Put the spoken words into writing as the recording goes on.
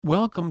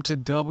Welcome to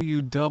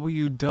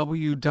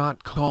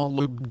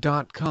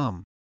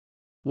www.callloop.com.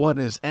 What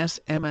is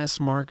SMS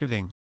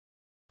marketing?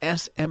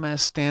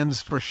 SMS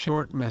stands for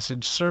Short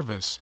Message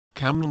Service,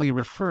 commonly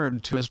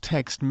referred to as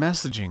text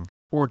messaging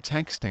or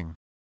texting.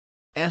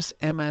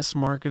 SMS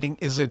marketing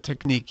is a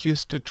technique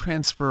used to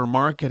transfer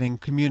marketing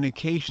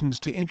communications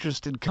to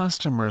interested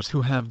customers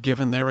who have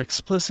given their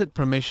explicit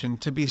permission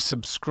to be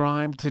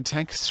subscribed to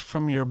texts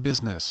from your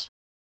business.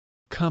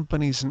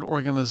 Companies and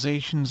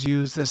organizations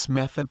use this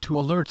method to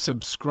alert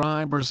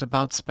subscribers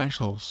about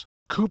specials,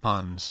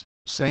 coupons,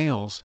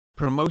 sales,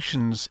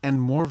 promotions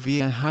and more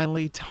via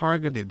highly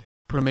targeted,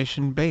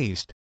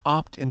 permission-based,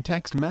 opt-in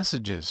text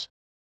messages.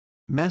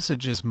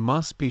 Messages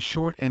must be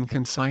short and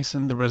concise,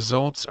 and the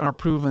results are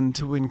proven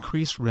to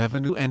increase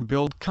revenue and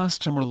build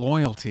customer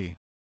loyalty.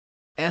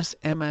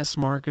 SMS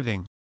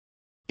marketing.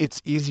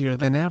 It's easier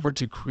than ever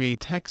to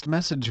create text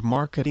message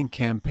marketing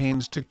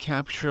campaigns to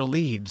capture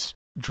leads,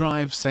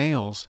 drive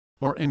sales,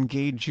 or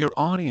engage your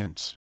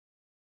audience.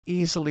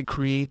 Easily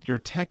create your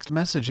text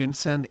message and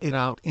send it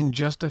out in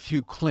just a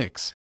few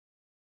clicks.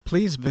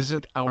 Please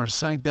visit our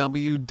site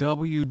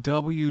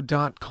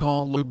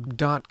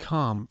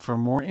www.callloop.com for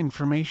more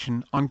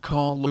information on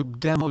CallLoop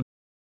demo.